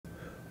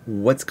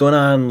What's going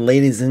on,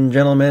 ladies and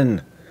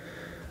gentlemen?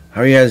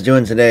 How are you guys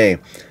doing today?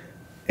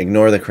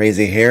 Ignore the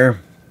crazy hair.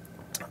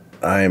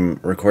 I'm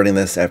recording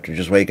this after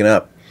just waking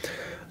up.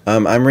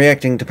 I'm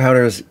reacting to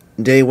POWDR's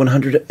day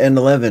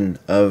 111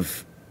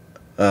 of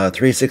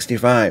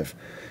 365.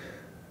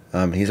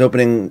 He's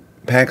opening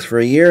packs for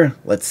a year.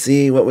 Let's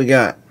see what we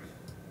got.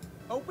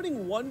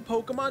 Opening one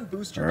Pokemon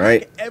booster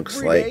Alright, pack looks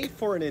every like day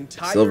for an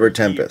entire Silver year.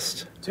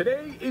 Tempest.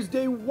 Today is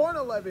day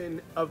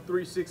 111 of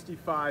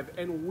 365,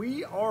 and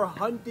we are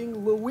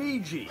hunting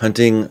Luigi.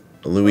 Hunting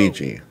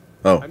Luigi.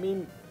 I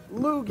mean,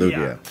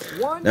 Lugia.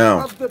 One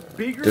now, of the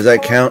bigger does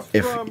that count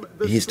if from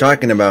the he's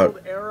talking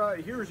about era.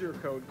 Here's your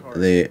code card.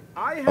 the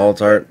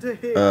alt art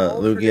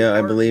Lugia,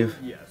 I believe?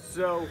 Lugia,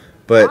 so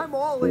but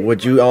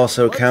would you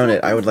also count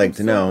it? I would like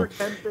to know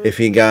if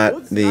he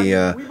got the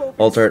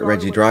alt art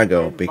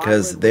Regidrago,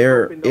 because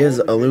there is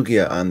a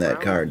Lugia on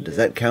that card. Does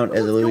that count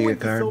as a Lugia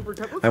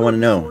card? I want to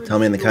know. Tell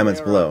me in the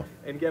comments below.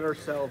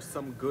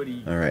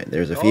 Alright,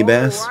 there's a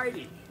Feebas.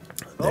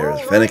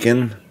 There's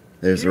Fennekin.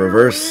 There's the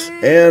reverse.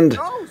 And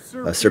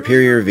a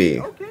Superior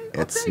V.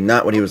 It's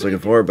not what he was looking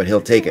for, but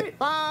he'll take it.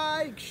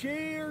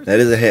 That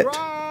is a hit.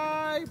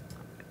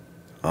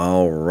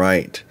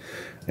 Alright.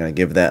 I'm going to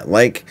give that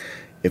like.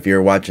 If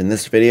you're watching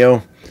this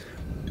video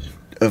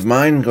of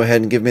mine, go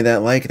ahead and give me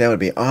that like. That would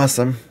be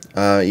awesome.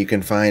 You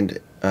can find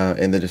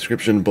in the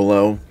description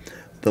below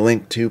the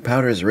link to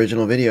POWDR's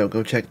original video.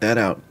 Go check that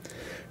out.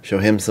 Show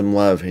him some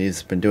love.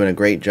 He's been doing a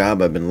great job.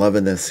 I've been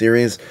loving this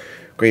series.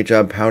 Great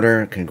job,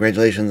 POWDR.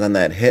 Congratulations on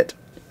that hit.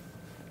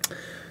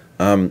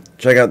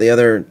 Check out the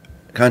other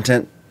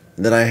content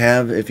that I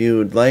have if you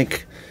would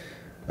like.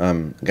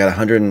 Got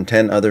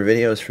 110 other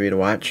videos for you to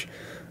watch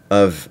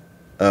of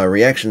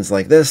reactions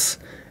like this,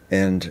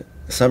 and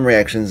some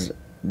reactions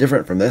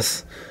different from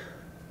this.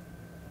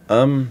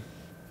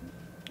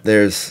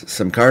 There's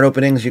some card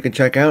openings you can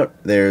check out.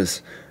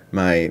 There's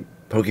my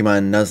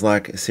Pokemon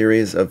Nuzlocke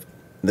series of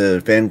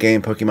the fan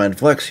game Pokemon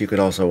Flex you could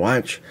also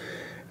watch.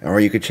 Or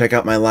you could check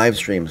out my live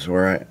streams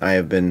where I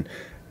have been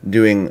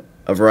doing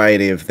a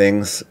variety of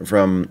things,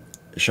 from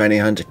shiny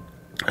hunting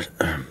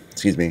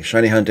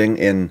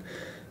in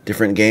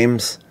different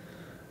games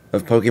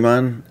of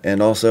Pokemon,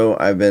 and also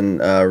I've been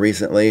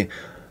recently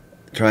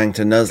trying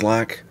to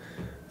Nuzlocke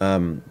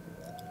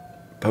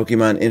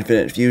Pokemon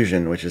Infinite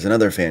Fusion, which is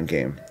another fan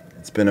game.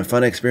 It's been a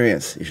fun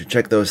experience. You should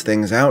check those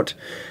things out,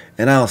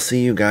 and I'll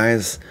see you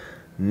guys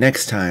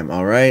next time,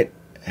 alright?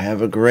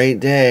 Have a great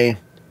day.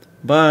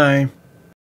 Bye.